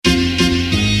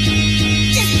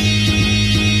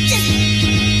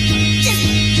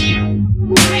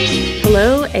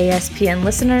ASPN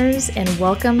listeners, and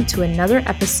welcome to another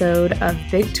episode of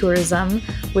Big Tourism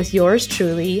with yours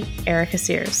truly, Erica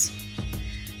Sears.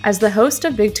 As the host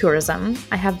of Big Tourism,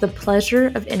 I have the pleasure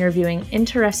of interviewing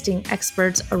interesting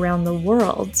experts around the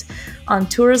world on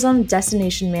tourism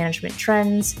destination management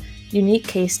trends, unique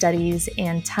case studies,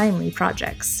 and timely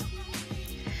projects.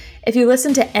 If you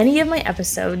listen to any of my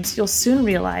episodes, you'll soon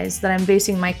realize that I'm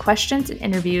basing my questions and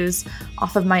interviews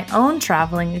off of my own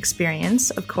traveling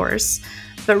experience, of course,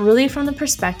 but really from the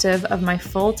perspective of my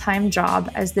full-time job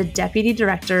as the Deputy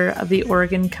Director of the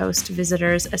Oregon Coast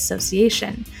Visitors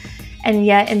Association. And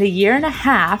yet, in the year and a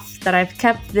half that I've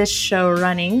kept this show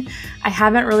running, I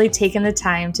haven't really taken the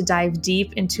time to dive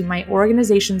deep into my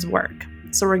organization's work.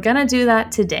 So we're gonna do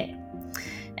that today.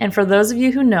 And for those of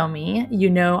you who know me, you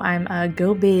know I'm a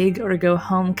go big or go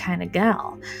home kind of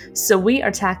gal. So we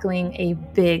are tackling a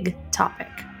big topic.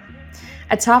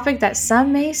 A topic that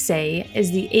some may say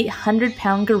is the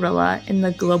 800-pound gorilla in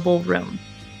the global room.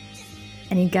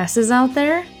 Any guesses out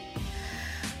there?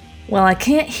 Well, I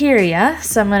can't hear ya,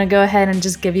 so I'm going to go ahead and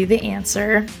just give you the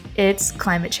answer. It's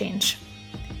climate change.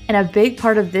 And a big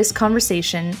part of this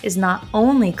conversation is not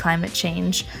only climate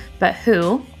change, but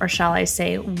who, or shall I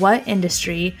say, what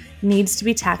industry needs to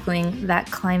be tackling that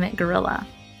climate gorilla?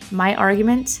 My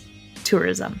argument,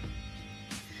 tourism.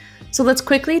 So let's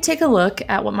quickly take a look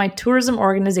at what my tourism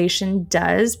organization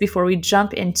does before we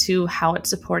jump into how it's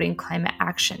supporting climate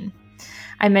action.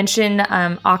 I mentioned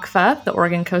OCVA, the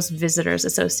Oregon Coast Visitors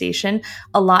Association,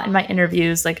 a lot in my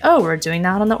interviews, like, oh, we're doing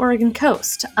that on the Oregon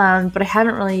coast, but I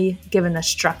haven't really given the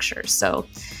structure. So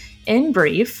in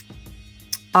brief,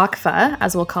 OCVA,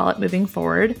 as we'll call it moving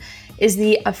forward, is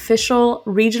the official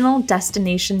regional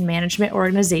destination management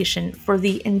organization for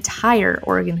the entire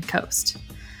Oregon coast.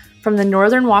 From the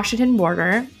northern Washington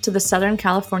border to the southern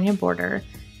California border,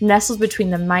 nestled between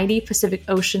the mighty Pacific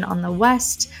Ocean on the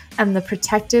west and the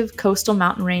protective coastal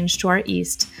mountain range to our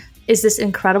east, is this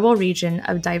incredible region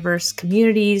of diverse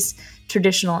communities,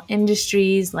 traditional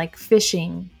industries like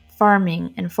fishing,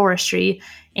 farming, and forestry,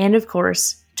 and of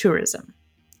course, tourism.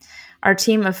 Our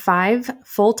team of 5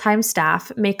 full-time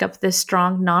staff make up this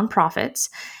strong nonprofit,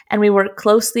 and we work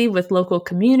closely with local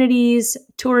communities,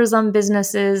 tourism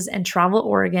businesses, and Travel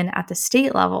Oregon at the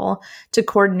state level to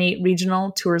coordinate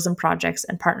regional tourism projects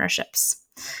and partnerships.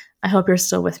 I hope you're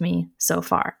still with me so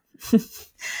far.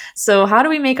 So how do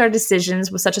we make our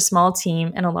decisions with such a small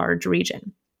team in a large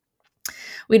region?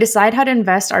 We decide how to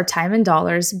invest our time and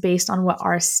dollars based on what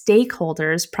our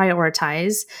stakeholders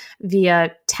prioritize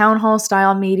via town hall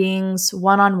style meetings,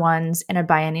 one-on-ones, and a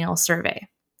biennial survey.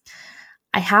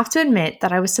 I have to admit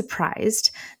that I was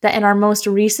surprised that in our most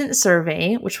recent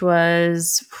survey, which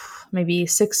was maybe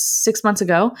six months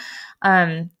ago,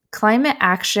 climate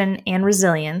action and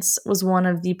resilience was one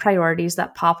of the priorities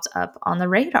that popped up on the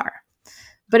radar.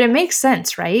 But it makes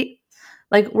sense, right?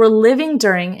 Like, we're living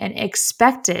during an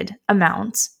expected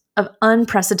amount of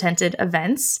unprecedented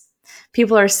events.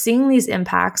 People are seeing these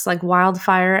impacts like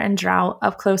wildfire and drought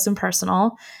up close and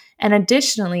personal. And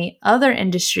additionally, other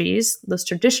industries, those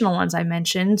traditional ones I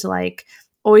mentioned, like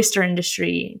oyster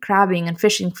industry, crabbing, and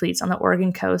fishing fleets on the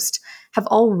Oregon coast, have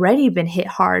already been hit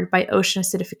hard by ocean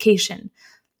acidification,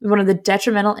 one of the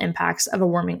detrimental impacts of a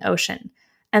warming ocean.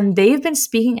 And they've been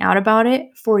speaking out about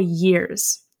it for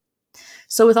years.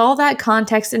 So with all that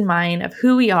context in mind of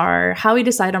who we are, how we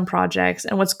decide on projects,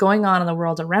 and what's going on in the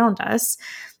world around us,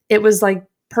 it was like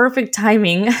perfect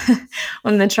timing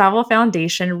when the Travel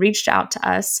Foundation reached out to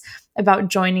us about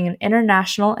joining an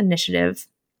international initiative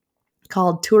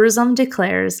called Tourism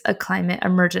Declares a Climate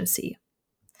Emergency.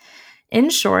 In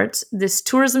short, this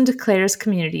Tourism Declares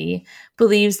community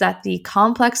believes that the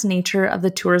complex nature of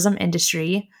the tourism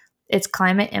industry, its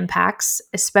climate impacts,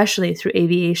 especially through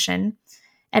aviation,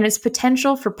 and its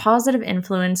potential for positive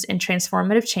influence and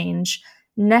transformative change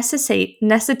necessitate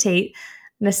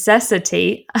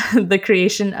the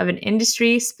creation of an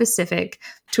industry-specific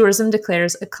Tourism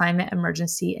Declares a Climate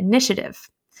Emergency initiative.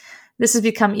 This has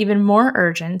become even more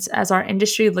urgent as our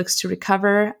industry looks to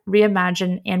recover,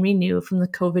 reimagine, and renew from the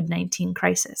COVID-19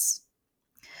 crisis.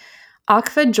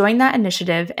 OCVA joined that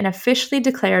initiative and officially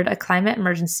declared a climate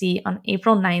emergency on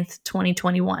April 9th,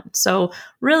 2021. So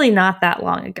really not that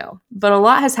long ago, but a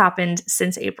lot has happened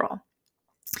since April.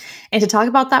 And to talk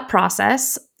about that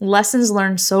process, lessons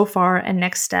learned so far, and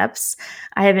next steps,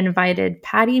 I have invited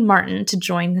Patty Martin to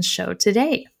join the show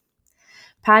today.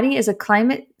 Patty is a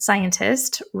climate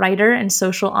scientist, writer, and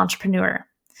social entrepreneur.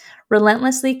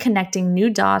 Relentlessly connecting new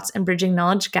dots and bridging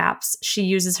knowledge gaps, she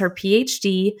uses her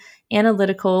PhD,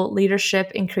 analytical,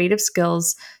 leadership, and creative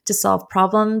skills to solve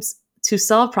problems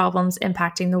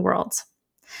impacting the world.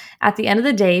 At the end of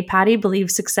the day, Patty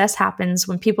believes success happens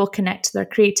when people connect to their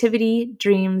creativity,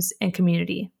 dreams, and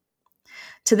community.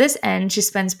 To this end, she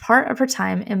spends part of her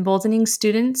time emboldening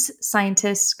students,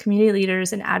 scientists, community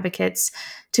leaders, and advocates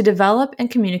to develop and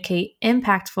communicate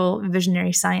impactful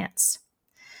visionary science.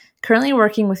 Currently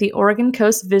working with the Oregon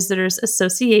Coast Visitors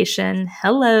Association,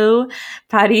 hello,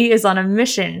 Patty is on a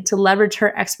mission to leverage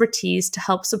her expertise to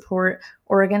help support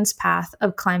Oregon's path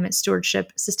of climate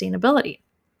stewardship sustainability.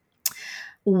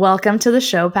 Welcome to the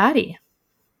show, Patty.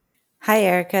 Hi,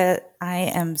 Erica. I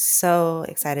am so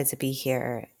excited to be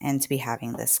here and to be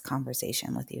having this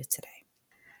conversation with you today.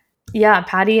 Yeah,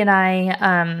 Patty and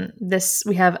I,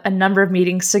 we have a number of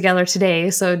meetings together today,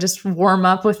 so just warm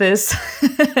up with this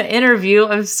interview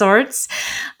of sorts.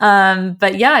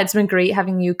 But yeah, it's been great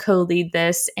having you co-lead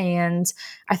this, and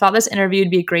I thought this interview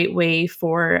would be a great way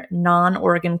for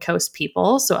non-Oregon Coast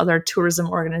people, so other tourism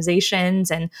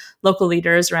organizations and local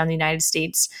leaders around the United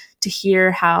States, to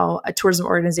hear how a tourism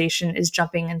organization is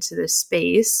jumping into this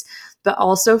space, but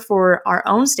also for our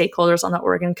own stakeholders on the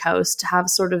Oregon coast to have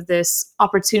sort of this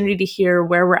opportunity to hear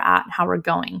where we're at and how we're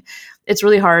going. It's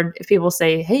really hard if people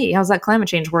say, hey, how's that climate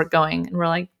change work going? And we're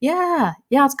like, yeah,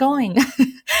 it's going.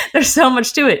 There's so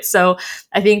much to it. So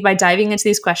I think by diving into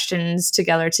these questions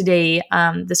together today,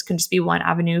 this can just be one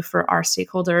avenue for our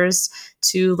stakeholders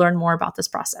to learn more about this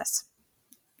process.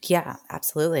 Yeah,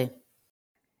 absolutely.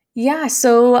 Yeah,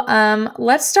 so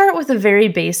let's start with the very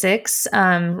basics.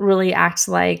 Really act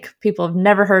like people have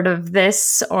never heard of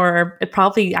this, or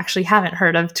probably actually haven't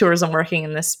heard of tourism working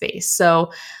in this space. So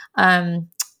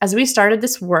as we started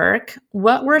this work,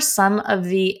 what were some of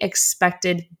the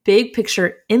expected big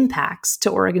picture impacts to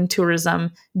Oregon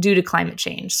tourism due to climate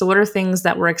change? So what are things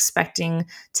that we're expecting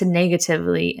to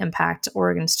negatively impact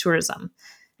Oregon's tourism?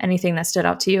 Anything that stood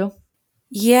out to you?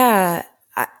 Yeah,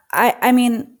 I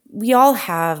mean, we all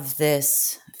have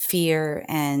this fear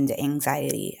and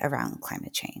anxiety around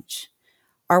climate change.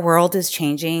 Our world is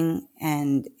changing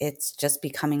and it's just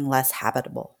becoming less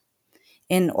habitable.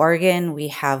 In Oregon, we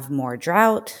have more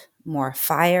drought, more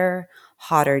fire,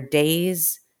 hotter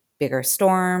days, bigger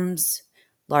storms,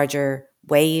 larger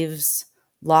waves,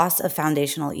 loss of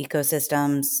foundational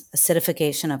ecosystems,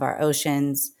 acidification of our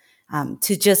oceans,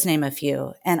 to just name a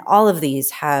few. And all of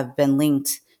these have been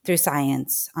linked through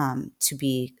science to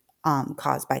be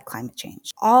caused by climate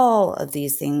change. All of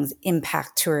these things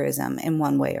impact tourism in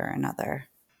one way or another.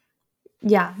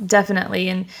 Yeah, definitely.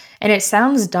 And it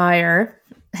sounds dire,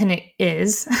 and it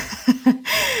is.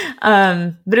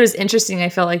 But it was interesting. I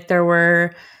felt like there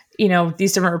were,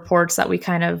 these different reports that we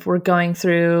kind of were going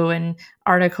through and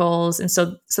articles. And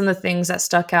so some of the things that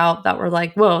stuck out that were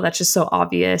like, whoa, that's just so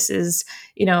obvious is,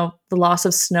 the loss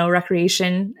of snow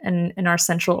recreation in our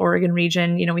central Oregon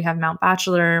region. We have Mount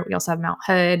Bachelor. We also have Mount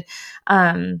Hood.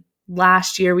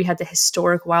 Last year, we had the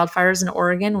historic wildfires in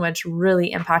Oregon, which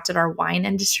really impacted our wine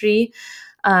industry.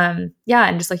 And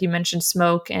just like you mentioned,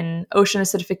 smoke and ocean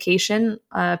acidification.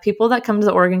 People that come to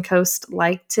the Oregon coast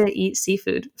like to eat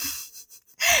seafood.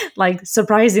 Like,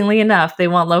 surprisingly enough, they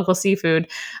want local seafood.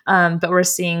 But we're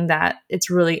seeing that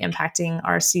it's really impacting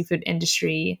our seafood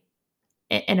industry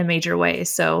in a major way.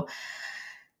 So,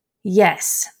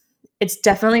 yes, it's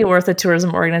definitely worth a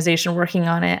tourism organization working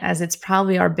on it, as it's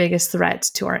probably our biggest threat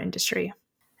to our industry.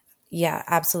 Yeah,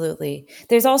 absolutely.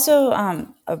 There's also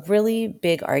a really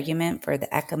big argument for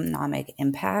the economic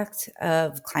impact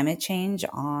of climate change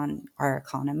on our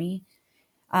economy.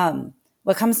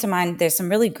 What comes to mind, there's some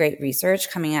really great research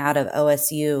coming out of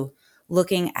OSU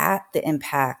looking at the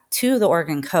impact to the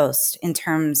Oregon coast in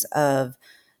terms of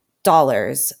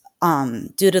dollars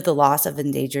due to the loss of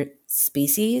endangered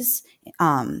species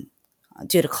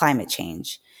due to climate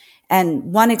change.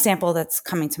 And one example that's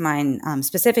coming to mind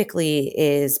specifically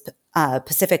is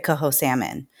Pacific coho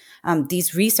salmon.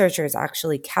 These researchers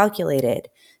actually calculated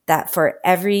that for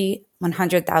every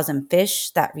 100,000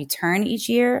 fish that return each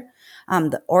year,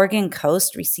 the Oregon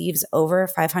coast receives over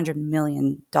 $500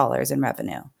 million in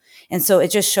revenue. And so it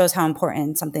just shows how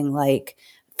important something like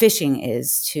fishing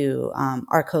is to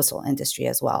our coastal industry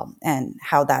as well, and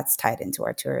how that's tied into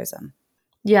our tourism.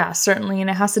 Yeah, certainly. And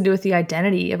it has to do with the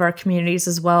identity of our communities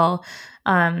as well.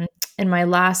 In my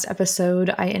last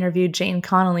episode, I interviewed Jane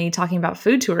Connolly talking about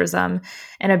food tourism.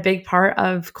 And a big part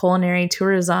of culinary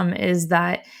tourism is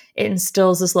that it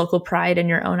instills this local pride in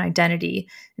your own identity.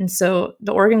 And so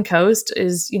the Oregon coast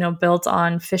is, built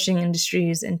on fishing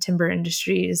industries and timber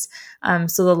industries.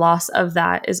 So the loss of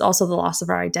that is also the loss of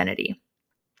our identity.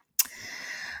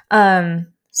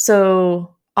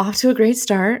 So off to a great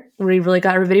start. We really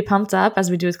got everybody pumped up,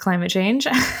 as we do with climate change.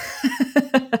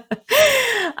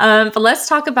 But let's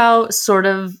talk about sort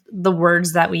of the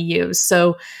words that we use.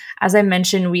 So, as I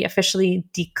mentioned, we officially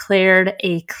declared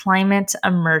a climate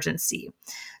emergency.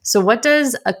 So, what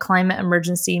does a climate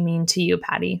emergency mean to you,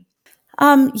 Patty?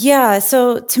 Yeah.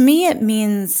 So to me, it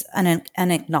means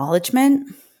an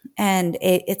acknowledgement, and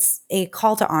it's a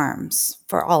call to arms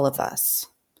for all of us.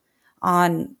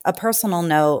 On a personal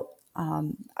note,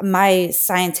 my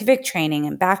scientific training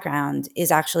and background is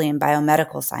actually in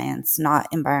biomedical science, not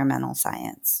environmental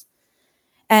science.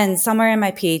 And somewhere in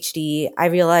my PhD, I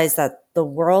realized that the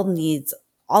world needs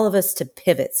all of us to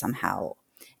pivot somehow.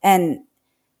 And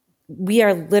we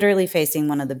are literally facing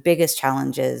one of the biggest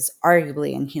challenges,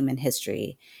 arguably, in human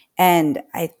history. And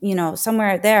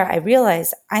somewhere there, I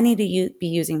realized I need to be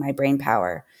using my brain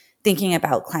power, thinking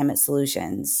about climate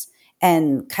solutions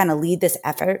and kind of lead this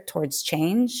effort towards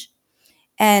change.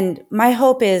 And my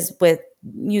hope is with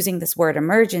using this word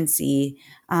emergency,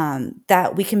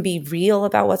 that we can be real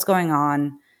about what's going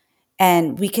on,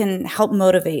 and we can help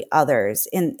motivate others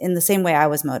in the same way I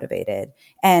was motivated,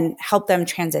 and help them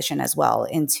transition as well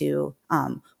into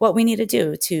what we need to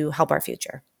do to help our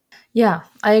future. Yeah,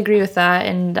 I agree with that.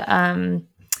 And,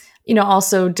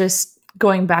 also just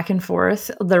going back and forth,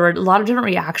 there were a lot of different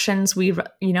reactions. We,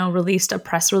 released a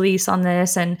press release on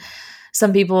this, and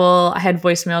some people, I had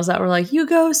voicemails that were like, "You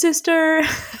go, sister.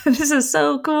 This is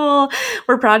so cool.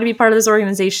 We're proud to be part of this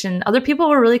organization." Other people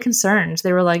were really concerned.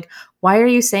 They were like, "Why are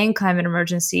you saying climate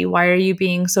emergency? Why are you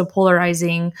being so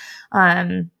polarizing?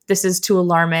 This is too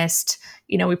alarmist."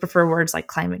 We prefer words like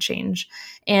climate change.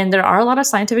 And there are a lot of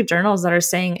scientific journals that are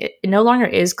saying it no longer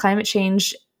is climate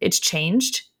change. It's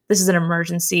changed. This is an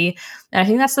emergency. And I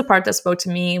think that's the part that spoke to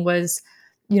me was,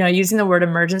 using the word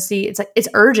emergency. It's like, it's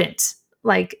urgent.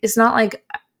 Like, it's not like,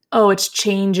 oh, it's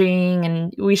changing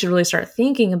and we should really start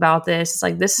thinking about this. It's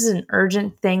like, this is an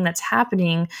urgent thing that's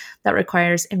happening that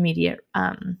requires immediate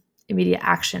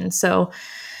action. So,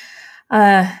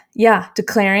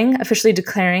 officially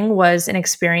declaring was an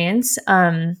experience.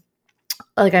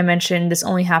 Like I mentioned, this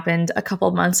only happened a couple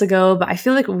of months ago, but I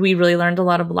feel like we really learned a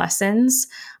lot of lessons.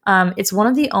 It's one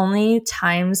of the only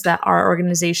times that our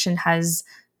organization has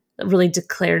really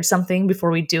declared something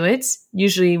before we do it.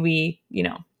 Usually we,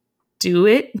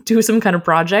 do some kind of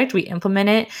project, we implement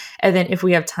it, and then if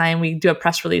we have time, we do a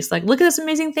press release like, look at this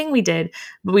amazing thing we did.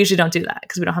 But we usually don't do that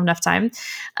because we don't have enough time.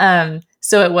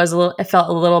 So it felt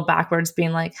a little backwards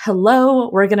being like, hello,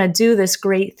 we're going to do this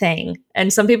great thing.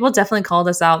 And some people definitely called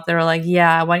us out. They were like,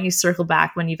 yeah, why don't you circle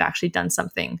back when you've actually done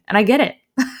something? And I get it.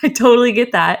 I totally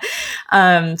get that.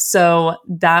 So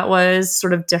that was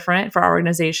sort of different for our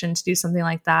organization to do something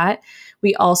like that.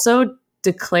 We also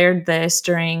declared this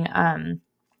during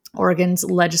Oregon's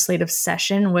legislative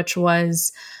session, which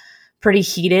was pretty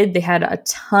heated. They had a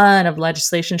ton of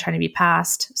legislation trying to be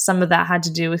passed. Some of that had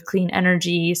to do with clean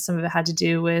energy. Some of it had to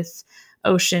do with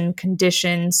ocean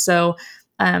conditions. So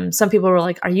some people were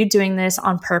like, are you doing this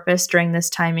on purpose during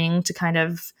this timing to kind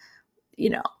of,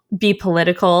 be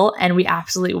political? And we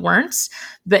absolutely weren't.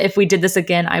 But if we did this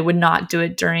again, I would not do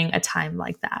it during a time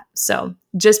like that. So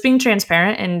just being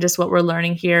transparent and just what we're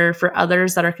learning here for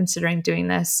others that are considering doing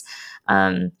this.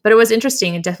 But it was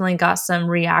interesting. It definitely got some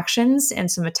reactions and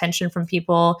some attention from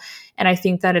people. And I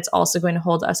think that it's also going to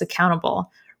hold us accountable,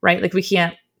 right? Like we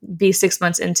can't be 6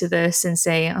 months into this and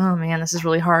say, oh man, this is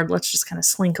really hard. Let's just kind of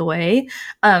slink away.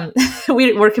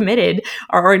 We're committed.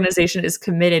 Our organization is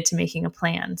committed to making a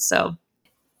plan. So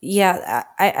yeah,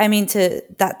 I mean,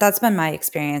 that's been my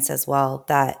experience as well,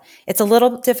 that it's a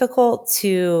little difficult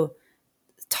to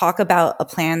talk about a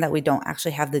plan that we don't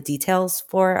actually have the details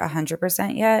for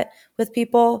 100% yet with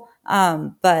people.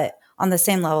 But on the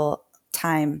same level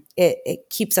time, it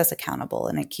keeps us accountable,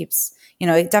 and it keeps,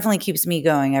 it definitely keeps me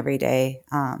going every day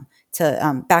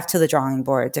to back to the drawing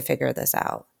board to figure this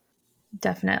out.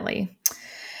 Definitely.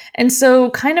 And so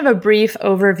kind of a brief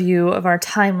overview of our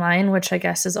timeline, which I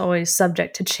guess is always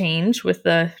subject to change with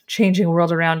the changing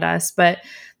world around us. But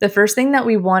the first thing that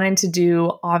we wanted to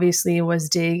do, obviously, was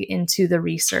dig into the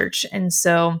research. And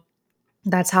so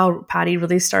that's how Patty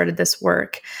really started this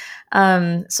work.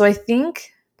 So I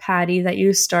think, Patty, that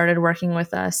you started working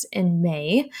with us in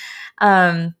May.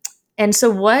 And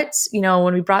so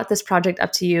when we brought this project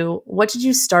up to you, what did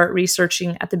you start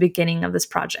researching at the beginning of this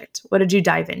project? What did you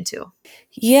dive into?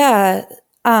 Yeah.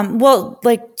 Well,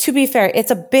 like, to be fair,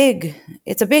 it's a big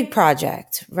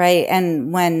project, right?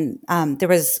 And when there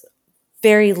was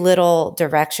very little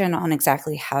direction on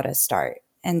exactly how to start.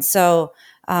 And so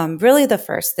really the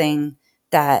first thing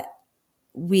that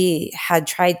we had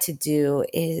tried to do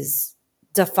is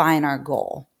define our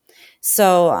goal.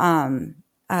 So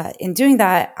in doing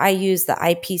that, I use the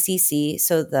IPCC,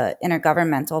 so the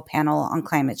Intergovernmental Panel on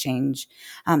Climate Change,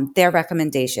 their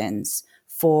recommendations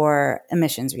for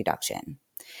emissions reduction.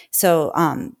 So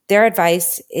their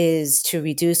advice is to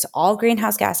reduce all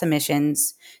greenhouse gas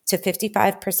emissions to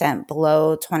 55%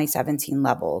 below 2017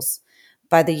 levels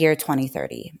by the year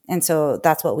 2030. And so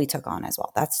that's what we took on as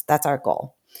well. That's our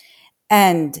goal.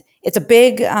 And it's a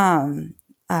big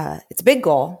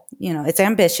goal. It's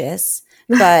ambitious,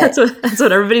 but that's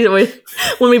what everybody always,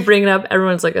 when we bring it up,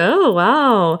 everyone's like, "Oh,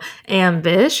 wow,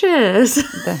 ambitious."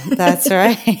 That's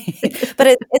right. But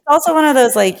it's also one of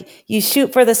those, like, you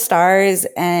shoot for the stars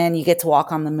and you get to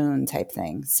walk on the moon type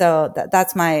thing. So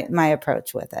that's my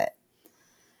approach with it.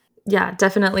 Yeah,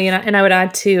 definitely. And I would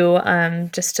add too,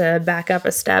 just to back up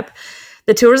a step,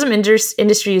 the tourism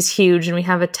industry is huge and we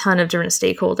have a ton of different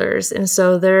stakeholders. And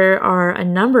so there are a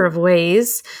number of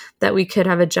ways that we could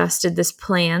have adjusted this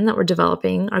plan that we're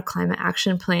developing, our climate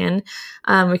action plan.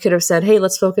 We could have said, hey,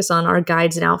 let's focus on our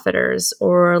guides and outfitters,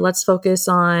 or let's focus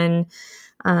on,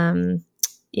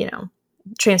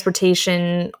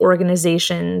 transportation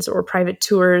organizations or private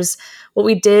tours. What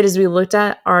we did is we looked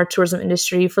at our tourism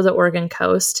industry for the Oregon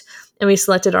coast and we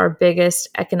selected our biggest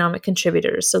economic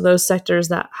contributors. So those sectors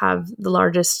that have the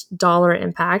largest dollar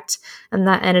impact. And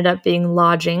that ended up being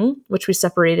lodging, which we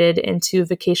separated into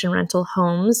vacation rental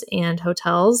homes and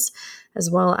hotels, as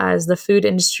well as the food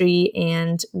industry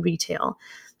and retail.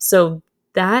 So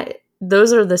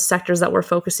those are the sectors that we're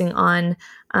focusing on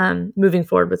moving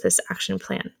forward with this action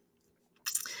plan.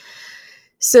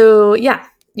 So yeah,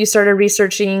 you started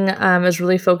researching, was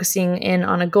really focusing in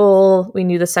on a goal. We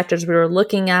knew the sectors we were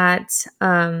looking at.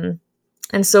 And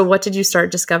so what did you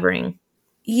start discovering?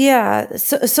 Yeah.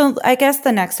 So I guess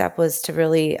the next step was to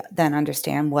really then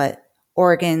understand what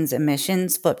Oregon's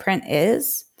emissions footprint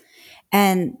is.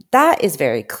 And that is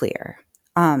very clear.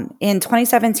 In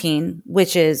 2017,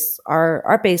 which is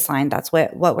our baseline, that's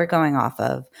what we're going off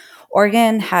of,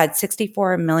 Oregon had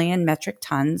 64 million metric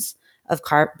tons of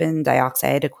carbon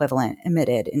dioxide equivalent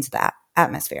emitted into the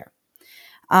atmosphere.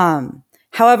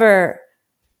 However,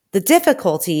 the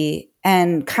difficulty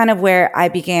and kind of where I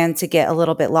began to get a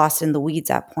little bit lost in the weeds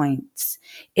at points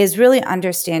is really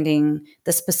understanding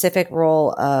the specific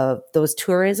role of those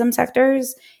tourism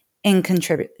sectors in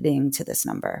contributing to this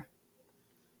number.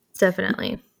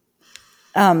 Definitely.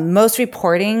 Most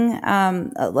reporting,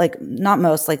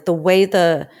 the way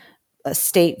the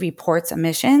state reports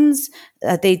emissions,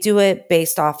 they do it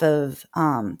based off of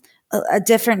a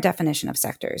different definition of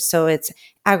sectors. So it's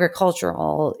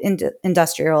agricultural,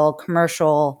 industrial,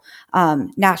 commercial,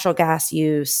 natural gas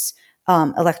use,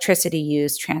 electricity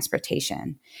use,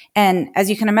 transportation. And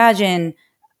as you can imagine,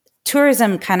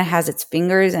 tourism kind of has its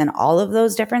fingers in all of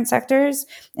those different sectors.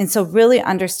 And so really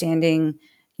understanding,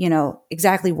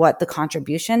 exactly what the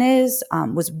contribution is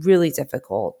was really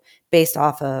difficult based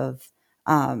off of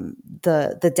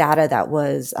the data that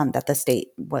was that the state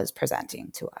was presenting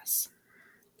to us.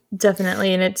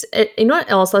 Definitely. And you know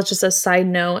what else, that's just a side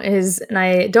note is, and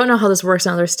I don't know how this works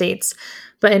in other states,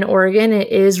 but in Oregon, it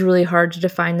is really hard to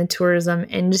define the tourism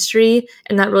industry,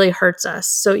 and that really hurts us.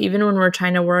 So even when we're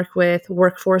trying to work with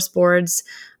workforce boards,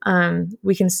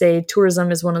 we can say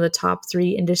tourism is one of the top 3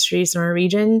 industries in our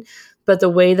region, but the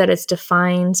way that it's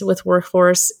defined with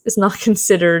workforce is not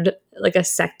considered like a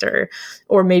sector,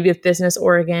 or maybe with Business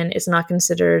Oregon, it's not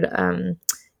considered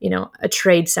a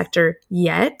trade sector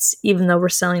yet, even though we're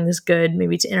selling this good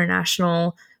maybe to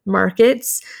international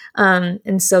markets.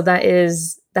 And so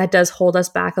that does hold us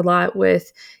back a lot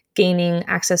with gaining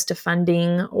access to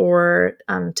funding or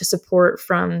to support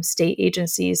from state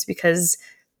agencies, because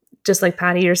just like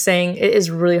Patty, you're saying, it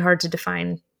is really hard to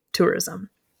define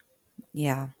tourism.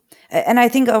 Yeah. And I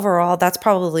think overall, that's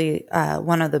probably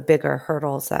one of the bigger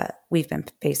hurdles that we've been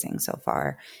facing so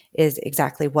far, is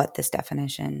exactly what this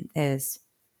definition is.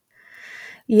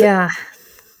 Yeah.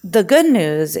 The good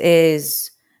news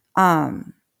is,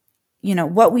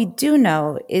 what we do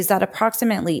know is that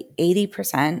approximately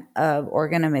 80% of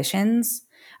Oregon emissions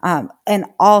in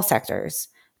all sectors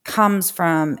comes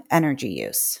from energy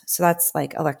use. So that's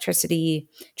like electricity,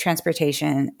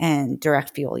 transportation, and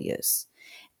direct fuel use.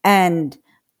 And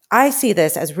I see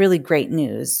this as really great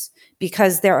news,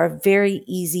 because there are very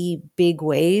easy, big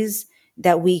ways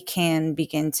that we can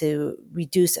begin to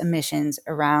reduce emissions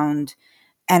around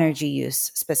energy use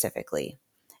specifically.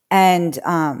 And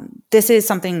this is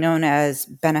something known as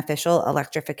beneficial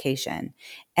electrification.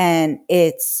 And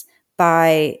it's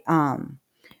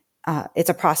it's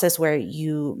a process where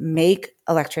you make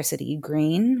electricity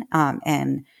green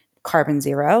and carbon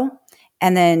zero,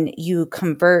 and then you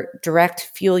convert direct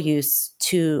fuel use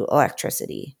to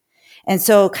electricity. And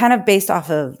so kind of based off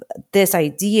of this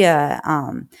idea,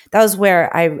 that was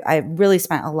where I really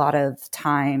spent a lot of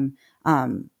time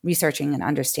researching and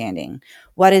understanding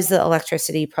what is the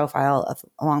electricity profile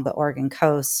along the Oregon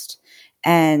coast,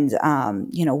 and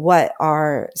what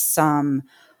are some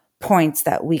points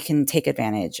that we can take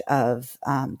advantage of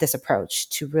this approach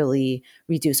to really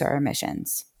reduce our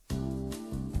emissions.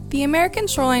 The American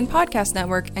Shoreline Podcast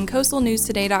Network and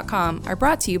CoastalNewsToday.com are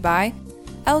brought to you by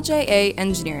LJA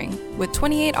Engineering. With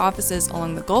 28 offices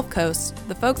along the Gulf Coast,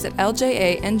 the folks at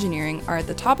LJA Engineering are at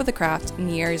the top of the craft in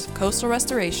the areas of coastal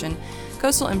restoration,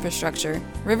 coastal infrastructure,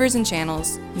 rivers and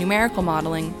channels, numerical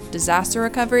modeling, disaster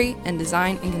recovery, and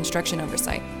design and construction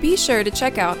oversight. Be sure to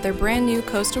check out their brand new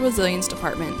Coastal Resilience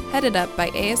Department, headed up by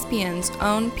ASPN's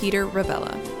own Peter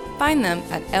Ravella. Find them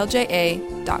at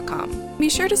lja.com. Be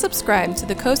sure to subscribe to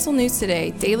the Coastal News Today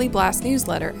Daily Blast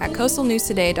newsletter at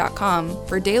coastalnewstoday.com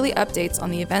for daily updates on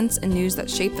the events and news that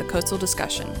shape the coastal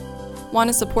discussion. Want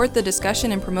to support the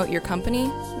discussion and promote your company?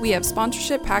 We have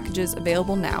sponsorship packages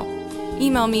available now.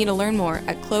 Email me to learn more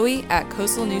at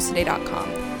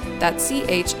chloe@coastalnewstoday.com. That's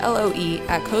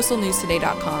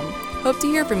CHLOE@coastalnewstoday.com. Hope to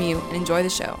hear from you and enjoy the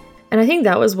show. And I think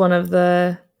that was one of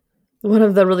the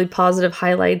really positive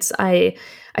highlights.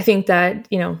 I think that,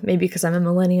 maybe because I'm a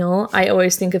millennial, I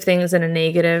always think of things in a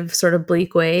negative sort of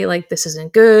bleak way, like this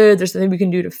isn't good, there's nothing we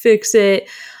can do to fix it.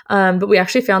 But we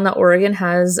actually found that Oregon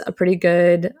has a pretty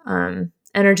good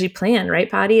energy plan,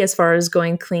 right, Patty, as far as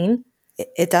going clean?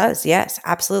 It does, yes,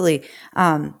 absolutely.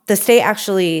 The state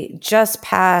actually just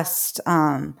passed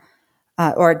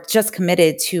or just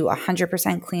committed to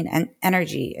 100% clean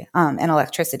energy and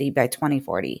electricity by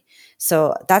 2040.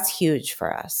 So that's huge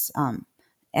for us.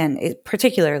 And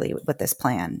particularly with this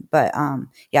plan. But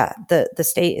the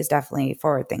state is definitely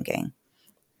forward thinking.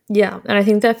 Yeah, and I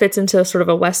think that fits into sort of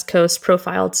a West Coast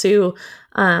profile too,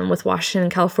 with Washington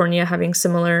and California having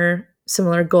similar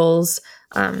goals,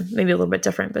 maybe a little bit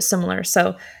different, but similar.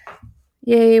 So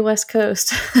yay, West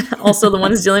Coast. Also the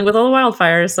ones dealing with all the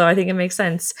wildfires, so I think it makes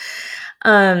sense.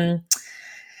 So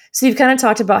you've kind of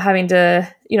talked about having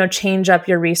to, change up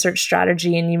your research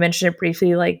strategy, and you mentioned it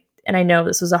briefly, and I know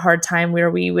this was a hard time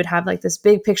where we would have like this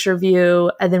big picture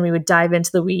view, and then we would dive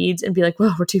into the weeds and be like,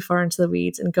 well, we're too far into the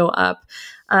weeds, and go up.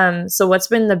 So what's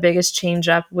been the biggest change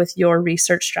up with your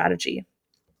research strategy?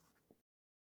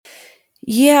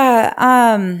 Yeah,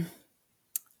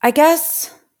 I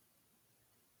guess,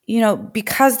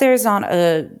 because there's not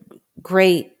a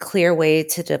great, clear way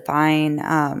to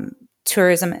define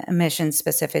tourism emissions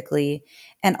specifically,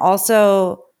 and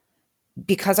also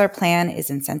because our plan is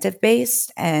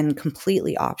incentive-based and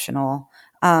completely optional,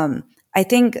 I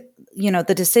think,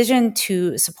 the decision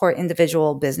to support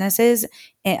individual businesses,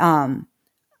 that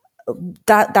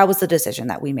was the decision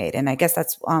that we made. And I guess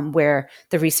that's where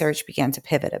the research began to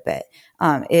pivot a bit,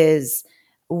 is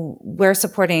we're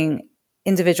supporting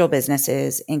individual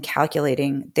businesses in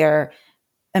calculating their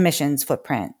emissions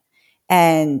footprint.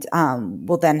 And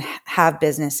we'll then have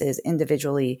businesses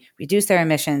individually reduce their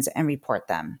emissions and report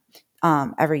them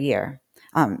every year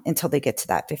until they get to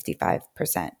that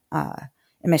 55%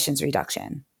 emissions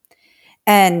reduction.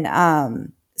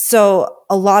 And so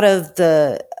a lot of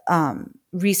the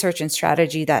research and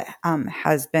strategy that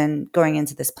has been going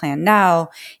into this plan now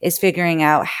is figuring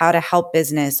out how to help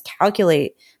business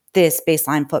calculate this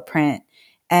baseline footprint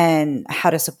and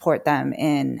how to support them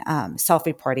in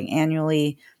self-reporting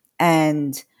annually,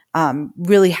 and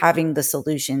really having the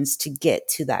solutions to get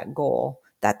to that goal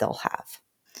that they'll have.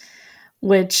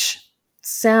 Which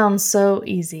sounds so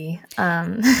easy.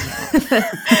 But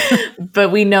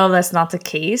we know that's not the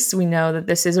case. We know that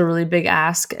this is a really big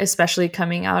ask, especially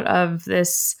coming out of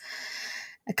this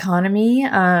economy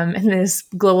and this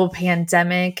global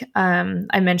pandemic.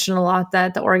 I mentioned a lot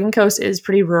that the Oregon coast is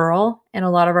pretty rural, and a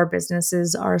lot of our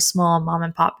businesses are small mom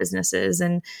and pop businesses.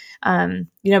 And,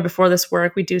 before this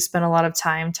work, we do spend a lot of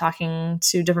time talking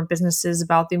to different businesses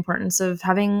about the importance of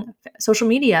having social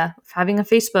media, having a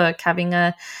Facebook, having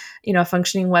a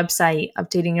functioning website,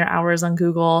 updating your hours on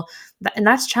Google. And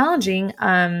that's challenging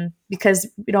because,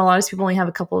 a lot of people only have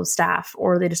a couple of staff,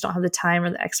 or they just don't have the time or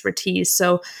the expertise.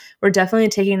 So we're definitely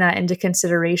taking that into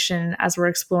consideration as we're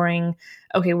exploring,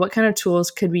 okay, what kind of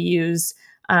tools could we use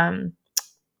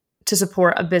to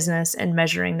support a business in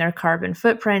measuring their carbon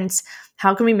footprints?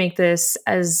 How can we make this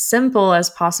as simple as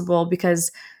possible?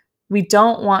 Because we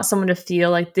don't want someone to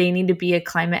feel like they need to be a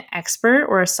climate expert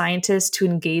or a scientist to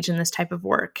engage in this type of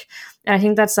work. And I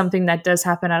think that's something that does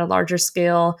happen at a larger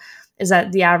scale, is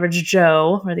that the average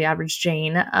Joe or the average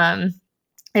Jane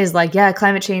is like, yeah,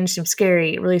 climate change seems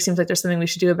scary. It really seems like there's something we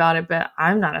should do about it, but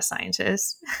I'm not a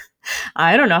scientist.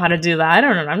 I don't know how to do that. I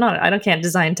don't know. I can't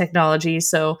design technology.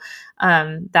 So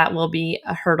that will be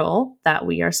a hurdle that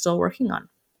we are still working on.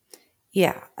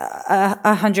 Yeah,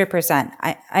 100%.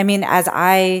 I mean, as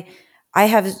I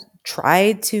have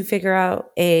tried to figure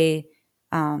out a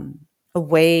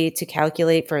way to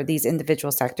calculate for these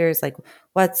individual sectors, like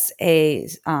what's a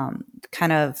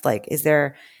kind of like, is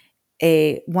there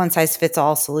a one size fits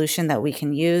all solution that we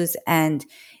can use? And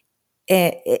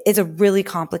it's a really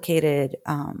complicated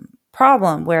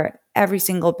problem where every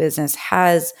single business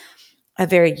has a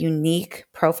very unique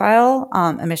profile,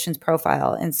 emissions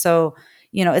profile. And so,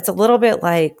 it's a little bit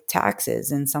like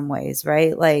taxes in some ways,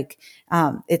 right? Like,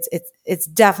 it's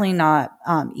definitely not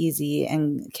easy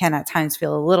and can at times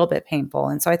feel a little bit painful.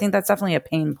 And so I think that's definitely a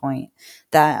pain point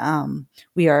that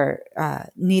we are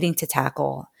needing to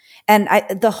tackle. And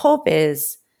the hope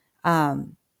is,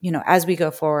 as we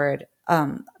go forward,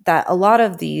 that a lot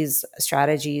of these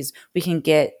strategies, we can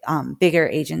get bigger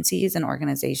agencies and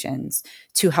organizations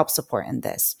to help support in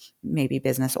this, maybe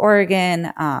Business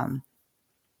Oregon,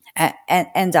 and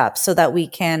end up so that we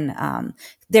can,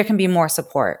 there can be more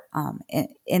support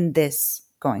in this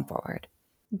going forward.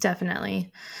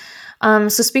 Definitely. So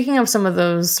speaking of some of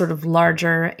those sort of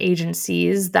larger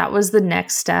agencies, that was the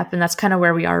next step. And that's kind of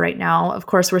where we are right now. Of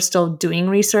course, we're still doing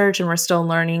research and we're still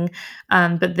learning.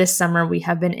 But this summer, we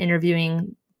have been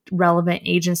interviewing relevant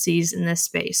agencies in this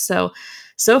space.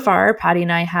 So far, Patty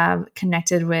and I have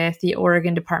connected with the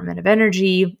Oregon Department of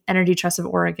Energy, Energy Trust of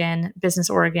Oregon,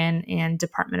 Business Oregon, and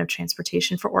Department of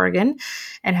Transportation for Oregon,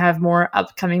 and have more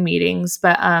upcoming meetings.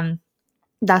 But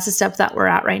that's the step that we're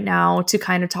at right now, to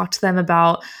kind of talk to them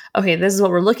about, okay, this is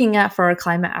what we're looking at for our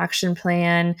climate action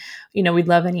plan. We'd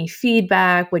love any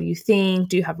feedback. What do you think?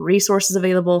 Do you have resources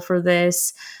available for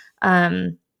this?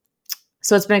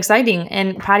 So it's been exciting.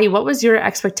 And Patty, what was your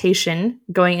expectation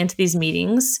going into these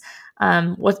meetings?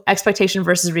 What expectation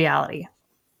versus reality?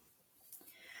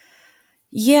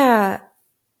 Yeah.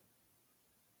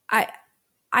 I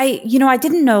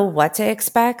didn't know what to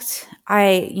expect.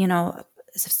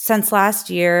 Since last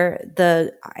year,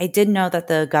 I did know that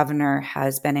the governor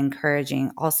has been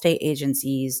encouraging all state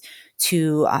agencies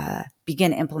to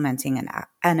begin implementing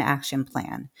an action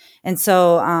plan. And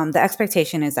so the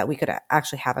expectation is that we could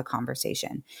actually have a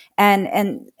conversation.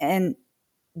 And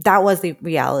that was the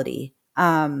reality.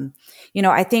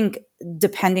 I think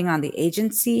depending on the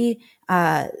agency,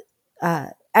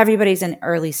 everybody's in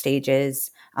early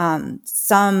stages.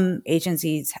 Some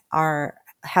agencies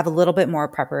have a little bit more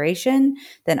preparation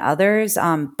than others,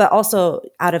 but also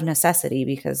out of necessity,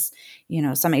 because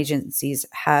some agencies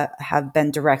have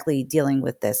been directly dealing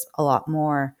with this a lot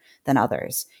more than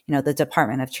others. The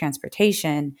Department of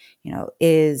Transportation,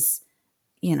 is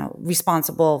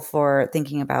responsible for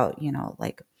thinking about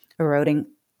like eroding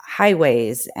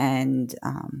highways and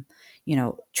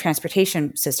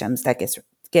transportation systems that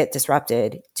get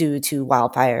disrupted due to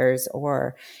wildfires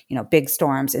or big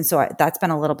storms. And so that's been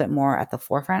a little bit more at the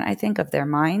forefront, I think, of their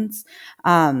minds.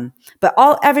 But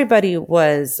everybody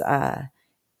was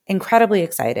incredibly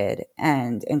excited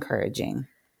and encouraging.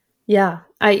 Yeah.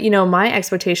 My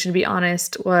expectation, to be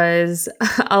honest, was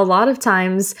a lot of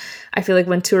times I feel like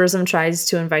when tourism tries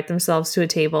to invite themselves to a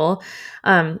table,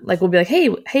 like we'll be like,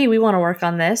 hey, we want to work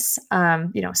on this,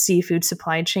 seafood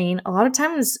supply chain. A lot of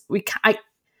times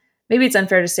maybe it's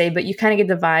unfair to say, but you kind of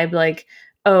get the vibe like,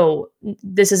 oh,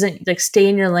 this isn't like stay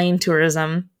in your lane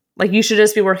tourism. Like you should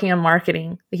just be working on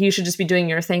marketing. Like you should just be doing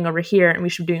your thing over here and we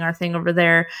should be doing our thing over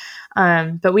there.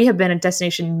 But we have been a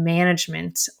destination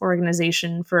management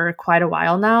organization for quite a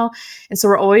while now. And so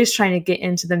we're always trying to get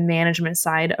into the management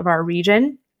side of our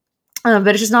region. But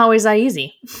it's just not always that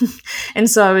easy. And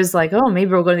so I was like, oh,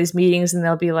 maybe we'll go to these meetings and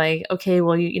they'll be like, okay,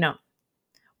 well,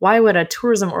 why would a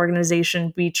tourism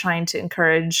organization be trying to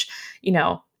encourage,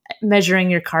 measuring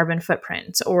your carbon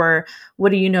footprint, or what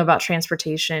do you know about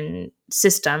transportation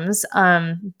systems?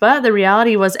 But the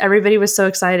reality was everybody was so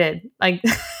excited. Like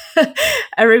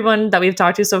everyone that we've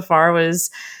talked to so far was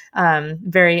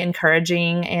very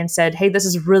encouraging and said, hey, this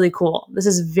is really cool. This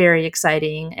is very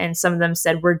exciting. And some of them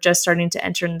said, we're just starting to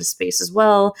enter into space as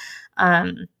well.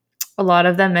 A lot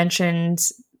of them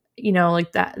mentioned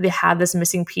like that they had this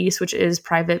missing piece, which is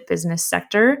private business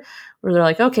sector, where they're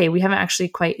like, okay, we haven't actually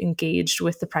quite engaged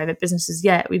with the private businesses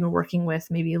yet. We've been working with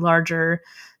maybe larger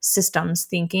systems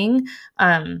thinking.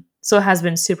 So it has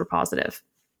been super positive.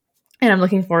 And I'm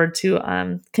looking forward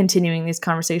to continuing these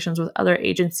conversations with other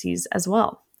agencies as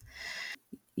well.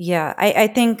 Yeah, I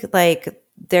think like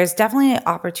there's definitely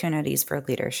opportunities for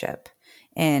leadership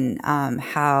in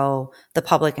how the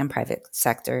public and private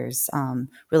sectors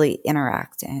really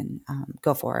interact and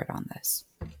go forward on this.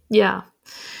 Yeah.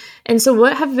 And so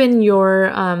what have been your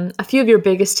a few of your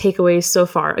biggest takeaways so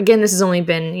far? Again, this has only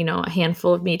been, a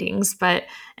handful of meetings, but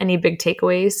any big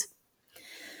takeaways?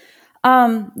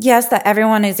 Yes, that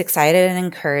everyone is excited and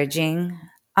encouraging.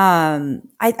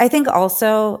 I think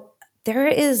also there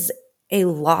is a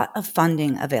lot of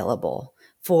funding available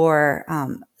for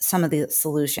some of the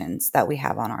solutions that we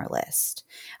have on our list.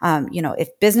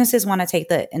 If businesses want to take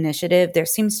the initiative, there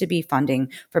seems to be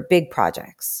funding for big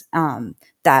projects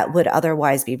that would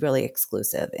otherwise be really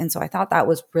exclusive. And so I thought that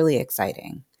was really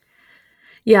exciting.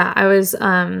 Yeah, I was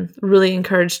really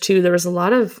encouraged too. There was a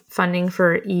lot of funding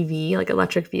for EV, like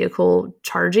electric vehicle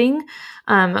charging,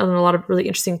 and a lot of really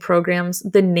interesting programs.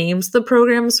 The names of the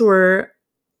programs were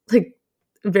like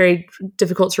very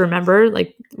difficult to remember.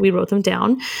 Like we wrote them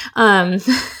down.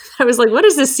 I was like, what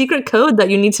is this secret code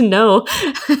that you need to know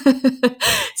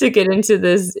to get into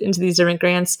these different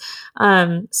grants?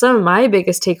 Some of my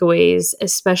biggest takeaways,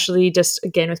 especially just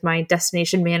again with my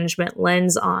destination management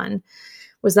lens on,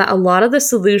 was that a lot of the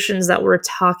solutions that we're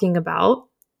talking about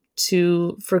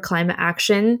for climate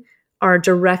action are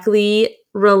directly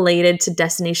related to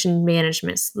destination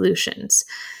management solutions.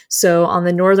 So on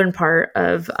the northern part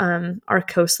of our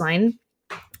coastline,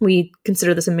 we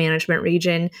consider this a management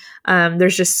region.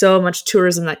 There's just so much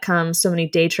tourism that comes, so many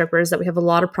day trippers, that we have a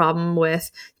lot of problem with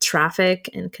traffic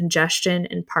and congestion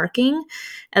and parking.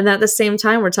 And at the same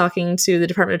time, we're talking to the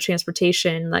Department of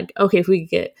Transportation, like, okay, if we could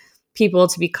get people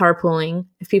to be carpooling,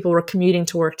 if people were commuting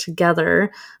to work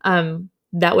together,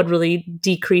 that would really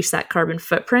decrease that carbon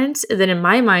footprint. And then in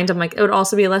my mind, I'm like, it would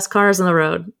also be less cars on the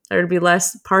road. There would be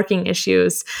less parking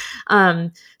issues.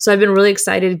 So I've been really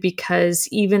excited because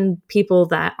even people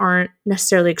that aren't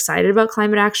necessarily excited about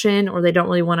climate action, or they don't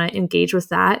really want to engage with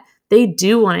that, they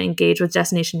do want to engage with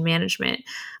destination management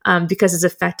because it's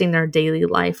affecting their daily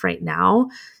life right now.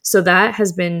 So that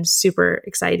has been super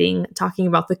exciting. Talking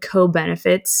about the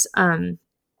co-benefits,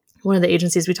 one of the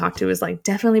agencies we talked to was like,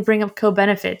 definitely bring up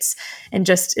co-benefits. And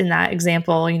just in that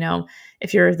example,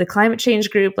 if you're the climate change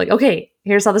group, like, okay,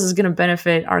 here's how this is going to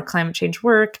benefit our climate change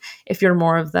work. If you're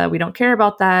more of we don't care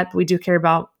about that, but we do care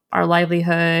about our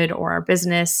livelihood or our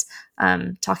business,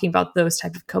 talking about those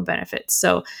type of co-benefits.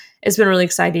 So it's been really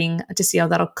exciting to see how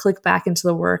that'll click back into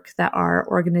the work that our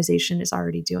organization is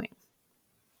already doing.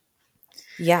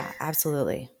 Yeah,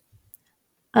 absolutely.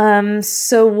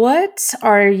 So what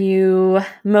are you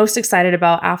most excited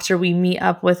about after we meet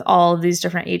up with all of these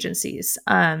different agencies?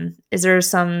 Is there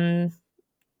something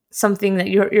that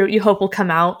you hope will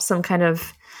come out, some kind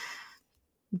of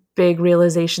big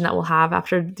realization that we'll have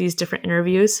after these different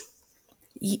interviews?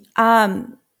 I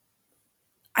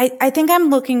think I'm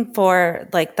looking for,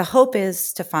 the hope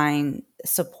is to find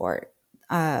support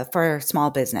for small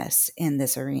business in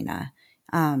this arena.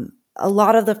 A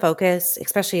lot of the focus,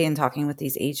 especially in talking with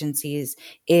these agencies,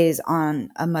 is on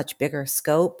a much bigger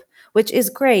scope, which is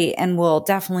great and will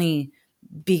definitely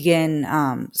begin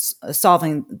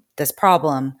solving this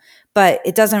problem, but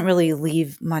it doesn't really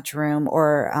leave much room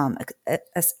or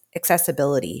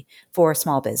accessibility for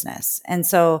small business. And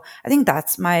so I think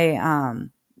that's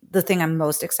the thing I'm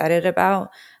most excited about.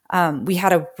 We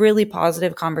had a really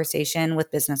positive conversation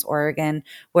with Business Oregon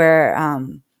where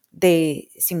they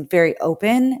seemed very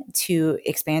open to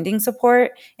expanding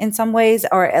support in some ways,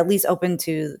 or at least open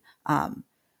to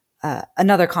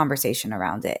another conversation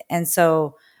around it. And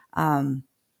so,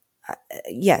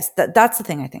 yes, that's the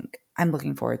thing I think I'm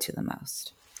looking forward to the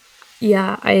most.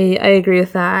 Yeah, I agree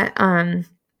with that. And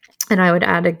I would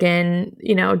add again,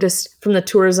 just from the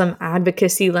tourism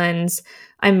advocacy lens,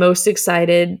 I'm most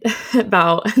excited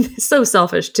about, so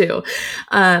selfish too,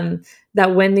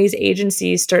 that when these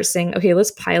agencies start saying, okay,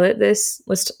 let's pilot this,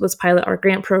 let's pilot our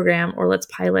grant program, or let's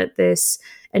pilot this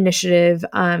initiative,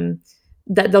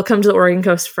 that they'll come to the Oregon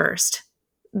coast first.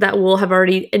 That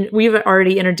we've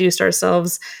already introduced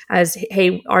ourselves as,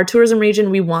 hey, our tourism region,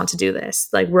 we want to do this.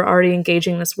 Like, we're already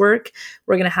engaging this work.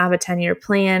 We're going to have a 10-year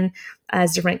plan.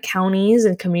 As different counties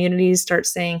and communities start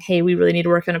saying, hey, we really need to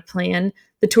work on a plan,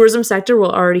 the tourism sector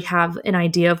will already have an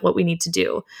idea of what we need to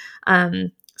do.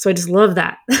 So I just love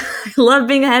that. I love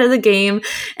being ahead of the game.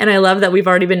 And I love that we've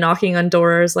already been knocking on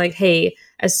doors like, hey,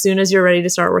 as soon as you're ready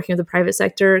to start working with the private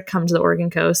sector, come to the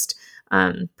Oregon coast,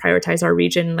 prioritize our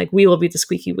region. Like, we will be the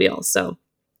squeaky wheel. So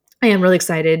I am really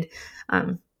excited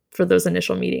for those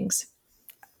initial meetings.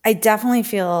 I definitely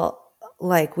feel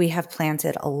like we have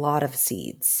planted a lot of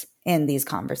seeds in these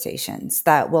conversations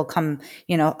that will come,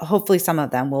 hopefully some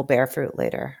of them will bear fruit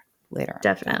later.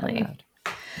 Definitely.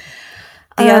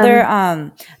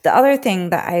 The other thing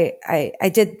that I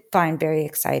did find very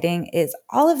exciting is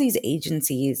all of these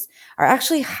agencies are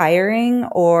actually hiring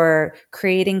or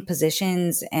creating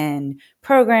positions and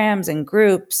programs and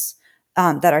groups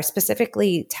that are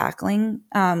specifically tackling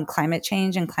climate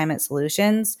change and climate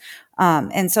solutions.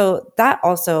 And so that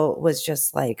also was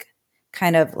just like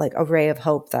kind of like a ray of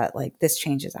hope that like this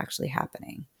change is actually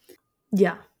happening.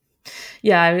 Yeah.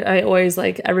 Yeah, I always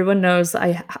like, everyone knows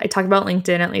I talk about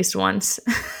LinkedIn at least once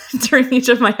during each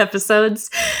of my episodes,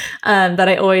 that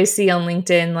I always see on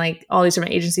LinkedIn, like all these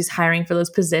different agencies hiring for those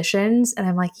positions. And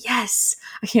I'm like, yes,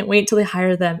 I can't wait till they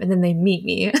hire them. And then they meet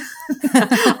me.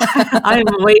 I'm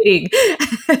waiting.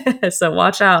 So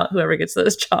watch out, whoever gets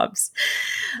those jobs.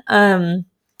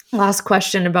 Last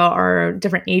question about our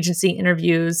different agency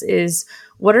interviews is,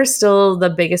 what are still the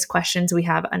biggest questions we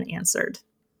have unanswered?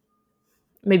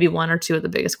 Maybe one or two of the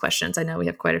biggest questions. I know we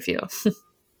have quite a few.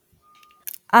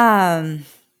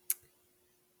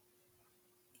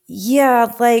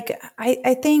 Yeah, like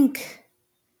I think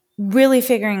really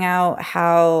figuring out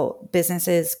how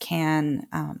businesses can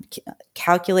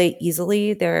calculate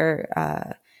easily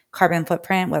their carbon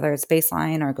footprint, whether it's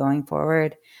baseline or going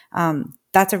forward,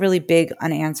 that's a really big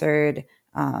unanswered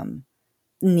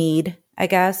need, I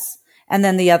guess. And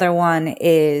then the other one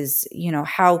is,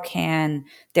 how can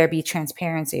there be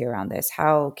transparency around this?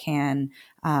 How can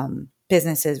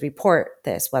businesses report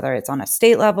this, whether it's on a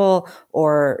state level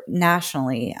or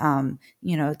nationally,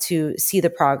 to see the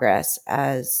progress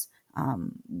as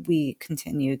we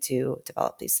continue to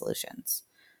develop these solutions?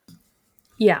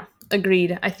 Yeah,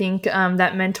 agreed. I think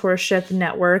that mentorship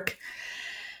network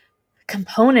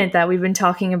component that we've been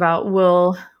talking about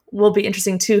will be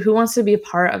interesting too. Who wants to be a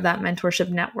part of that mentorship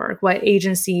network? What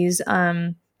agencies,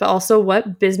 but also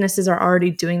what businesses are already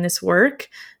doing this work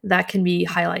that can be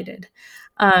highlighted?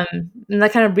 And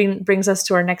that kind of brings us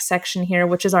to our next section here,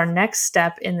 which is our next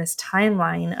step in this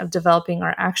timeline of developing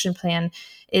our action plan,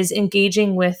 is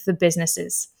engaging with the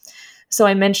businesses. So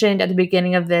I mentioned at the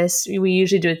beginning of this, we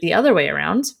usually do it the other way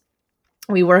around.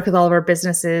 We work with all of our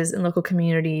businesses and local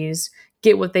communities,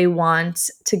 get what they want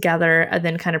together, and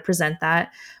then kind of present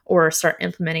that or start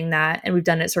implementing that. And we've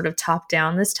done it sort of top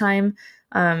down this time,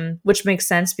 which makes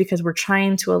sense because we're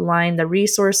trying to align the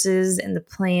resources and the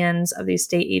plans of these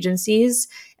state agencies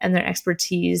and their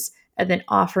expertise, and then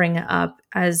offering it up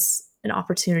as an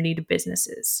opportunity to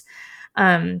businesses.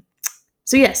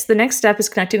 So yes, the next step is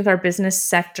connecting with our business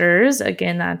sectors.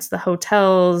 Again, that's the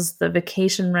hotels, the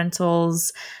vacation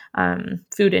rentals,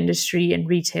 food industry, and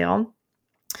retail.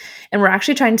 And we're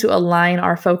actually trying to align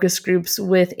our focus groups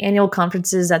with annual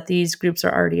conferences that these groups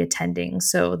are already attending.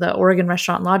 So the Oregon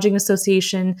Restaurant and Lodging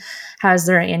Association has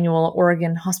their annual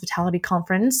Oregon Hospitality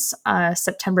Conference,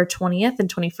 September 20th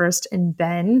and 21st in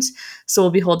Bend. So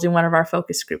we'll be holding one of our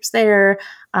focus groups there.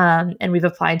 And we've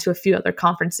applied to a few other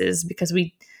conferences because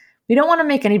we don't want to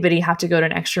make anybody have to go to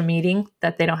an extra meeting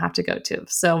that they don't have to go to.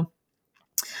 So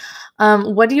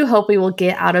what do you hope we will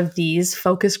get out of these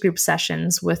focus group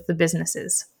sessions with the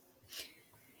businesses?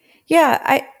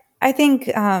 Yeah, I think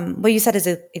what you said is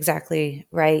exactly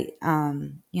right.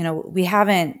 We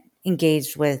haven't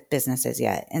engaged with businesses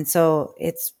yet. And so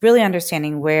it's really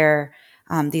understanding where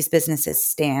these businesses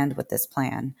stand with this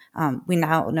plan. We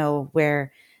now know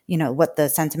where, what the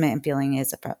sentiment and feeling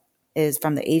is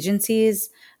from the agencies,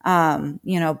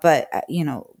 but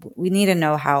we need to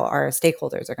know how our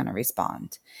stakeholders are going to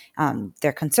respond,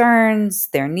 their concerns,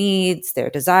 their needs, their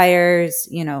desires,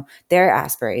 their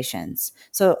aspirations.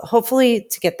 So hopefully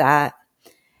to get that,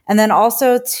 and then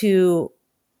also to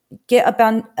get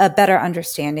a better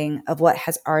understanding of what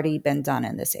has already been done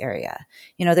in this area.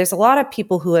 There's a lot of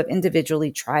people who have individually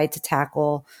tried to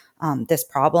tackle this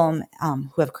problem,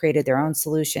 who have created their own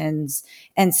solutions.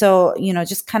 And so,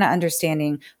 just kind of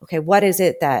understanding, okay, what is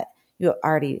it that you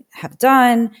already have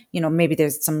done? Maybe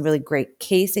there's some really great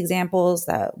case examples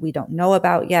that we don't know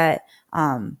about yet.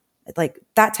 Like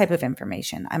that type of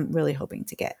information I'm really hoping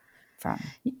to get from.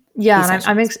 Yeah,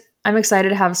 and I'm excited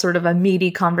to have sort of a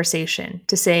meaty conversation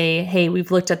to say, hey,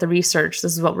 we've looked at the research.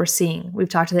 This is what we're seeing. We've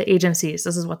talked to the agencies.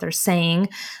 This is what they're saying.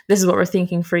 This is what we're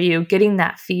thinking for you. Getting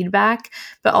that feedback,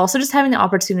 but also just having the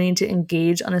opportunity to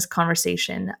engage on this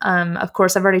conversation. Of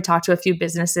course, I've already talked to a few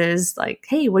businesses like,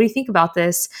 hey, what do you think about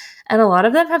this? And a lot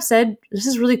of them have said, this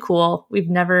is really cool.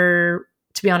 To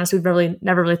be honest, we've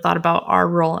never really thought about our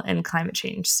role in climate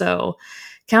change. So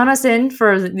count us in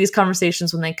for these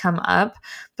conversations when they come up.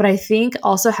 But I think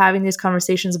also having these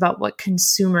conversations about what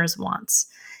consumers want,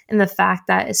 and the fact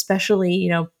that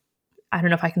especially, I don't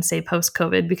know if I can say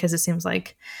post-COVID because it seems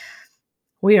like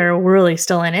we are really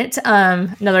still in it.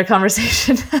 Another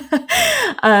conversation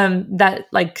that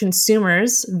like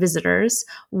consumers, visitors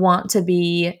want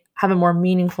to have a more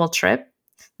meaningful trip,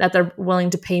 that they're willing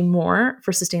to pay more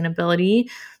for sustainability,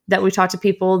 that we talk to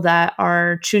people that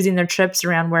are choosing their trips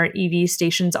around where EV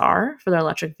stations are for their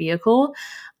electric vehicle.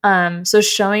 So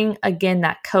showing again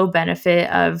that co-benefit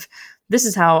of this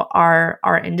is how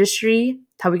our industry,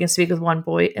 how we can speak with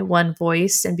one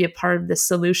voice and be a part of this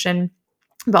solution.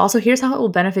 But also here's how it will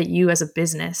benefit you as a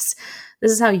business.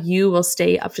 This is how you will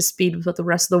stay up to speed with what the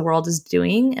rest of the world is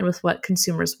doing and with what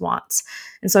consumers want.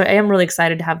 And so I am really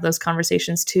excited to have those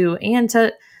conversations too, and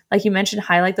to, like you mentioned,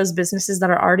 highlight those businesses that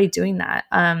are already doing that.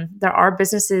 There are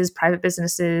private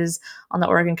businesses on the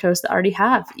Oregon coast that already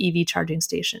have EV charging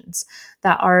stations,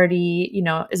 that already,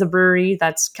 is a brewery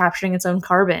that's capturing its own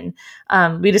carbon.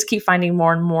 We just keep finding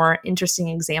more and more interesting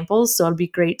examples. So it'd be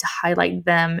great to highlight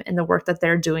them in the work that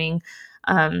they're doing.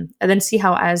 And then see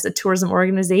how, as a tourism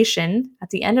organization,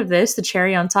 at the end of this, the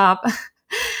cherry on top,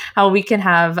 how we can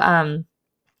have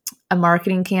a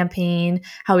marketing campaign,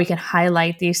 how we can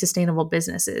highlight these sustainable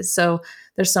businesses. So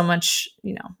there's so much,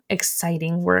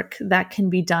 exciting work that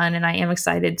can be done. And I am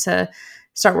excited to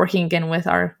start working again with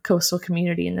our coastal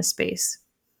community in this space.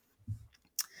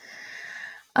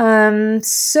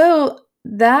 So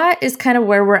that is kind of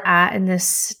where we're at in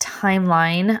this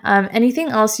timeline. Anything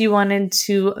else you wanted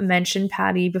to mention,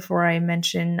 Patty, before I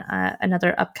mention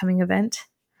another upcoming event?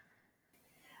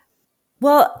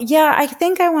 Well, yeah, I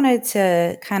think I wanted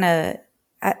to kind of,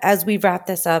 as we wrap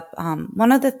this up,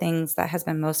 one of the things that has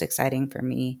been most exciting for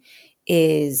me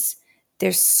is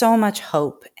there's so much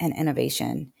hope and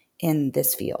innovation in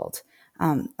this field.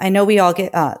 I know we all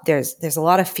get, there's a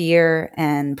lot of fear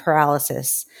and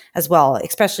paralysis as well,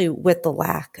 especially with the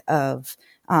lack of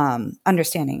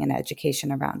understanding and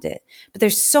education around it. But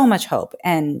there's so much hope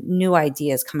and new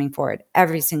ideas coming forward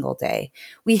every single day.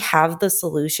 We have the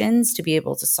solutions to be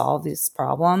able to solve this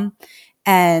problem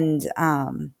and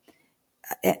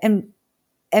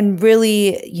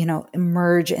really,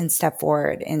 emerge and step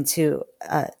forward into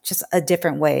just a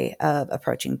different way of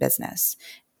approaching business.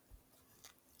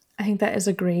 I think that is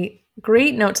a great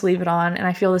note to leave it on. And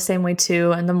I feel the same way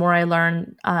too. And the more I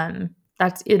learn,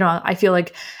 that's, I feel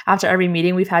like after every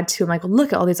meeting we've had to, I'm like,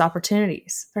 look at all these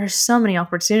opportunities. There are so many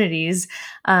opportunities.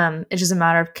 It's just a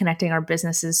matter of connecting our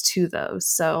businesses to those.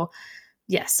 So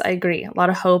yes, I agree. A lot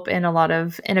of hope and a lot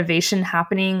of innovation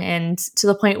happening, and to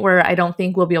the point where I don't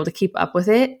think we'll be able to keep up with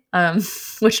it,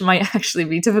 which might actually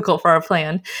be difficult for our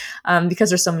plan because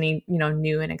there's so many,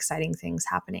 new and exciting things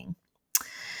happening.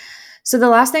 So the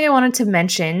last thing I wanted to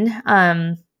mention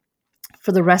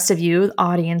for the rest of you, the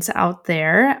audience out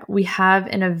there, we have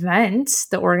an event.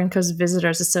 The Oregon Coast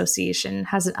Visitors Association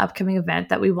has an upcoming event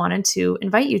that we wanted to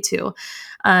invite you to.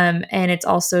 And it's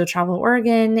also Travel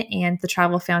Oregon and the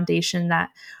Travel Foundation that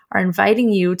are inviting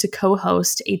you to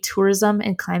co-host a tourism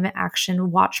and climate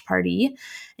action watch party.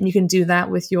 And you can do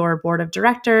that with your board of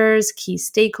directors, key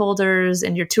stakeholders,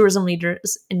 and your tourism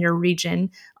leaders in your region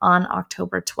on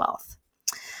October 12th.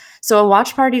 So a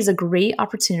watch party is a great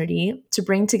opportunity to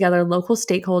bring together local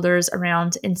stakeholders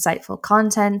around insightful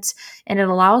content, and it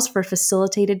allows for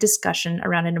facilitated discussion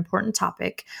around an important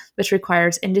topic, which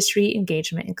requires industry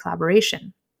engagement and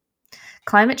collaboration.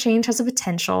 Climate change has the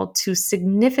potential to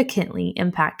significantly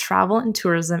impact travel and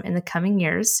tourism in the coming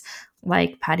years,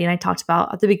 like Patty and I talked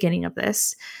about at the beginning of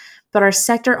this. But our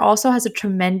sector also has a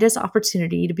tremendous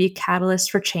opportunity to be a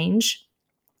catalyst for change.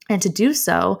 And to do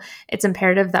so, it's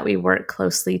imperative that we work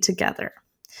closely together.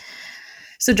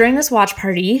 So during this watch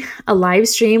party, a live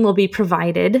stream will be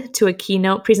provided to a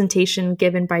keynote presentation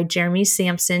given by Jeremy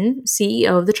Sampson,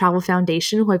 CEO of the Travel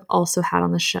Foundation, who I've also had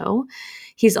on the show.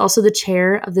 He's also the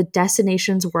chair of the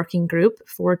Destinations Working Group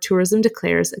for Tourism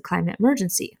Declares a Climate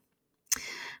Emergency.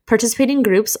 Participating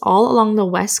groups all along the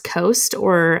West Coast,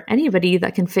 or anybody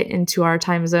that can fit into our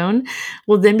time zone,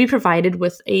 will then be provided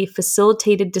with a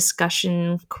facilitated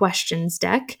discussion questions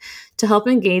deck to help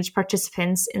engage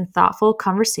participants in thoughtful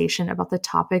conversation about the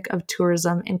topic of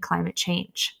tourism and climate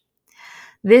change.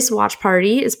 This watch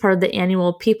party is part of the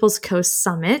annual People's Coast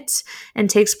Summit and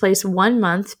takes place 1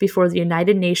 month before the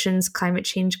United Nations Climate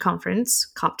Change Conference,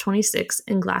 COP26,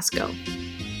 in Glasgow.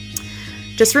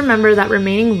 Just remember that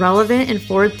remaining relevant and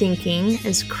forward-thinking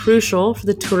is crucial for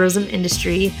the tourism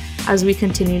industry as we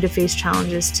continue to face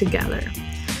challenges together.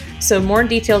 So more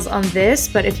details on this,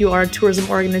 but if you are a tourism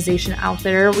organization out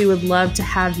there, we would love to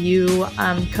have you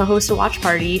co-host a watch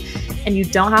party. And you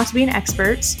don't have to be an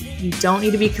expert. You don't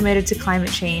need to be committed to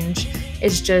climate change.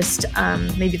 It's just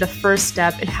maybe the first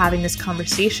step in having this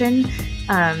conversation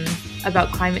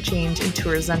about climate change and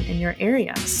tourism in your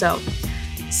area. So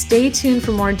Stay tuned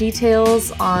for more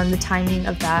details on the timing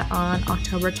of that on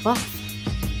October 12th.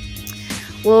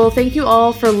 Well, thank you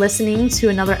all for listening to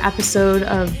another episode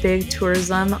of Big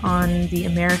Tourism on the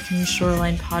American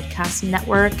Shoreline Podcast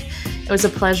Network. It was a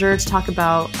pleasure to talk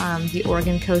about the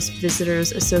Oregon Coast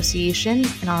Visitors Association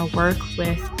and our work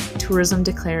with Tourism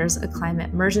Declares a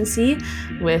Climate Emergency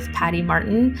with Patty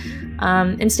Martin.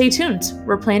 And stay tuned.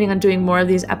 We're planning on doing more of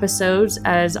these episodes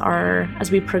as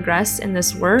we progress in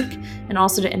this work, and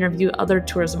also to interview other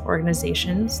tourism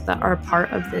organizations that are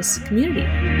part of this community.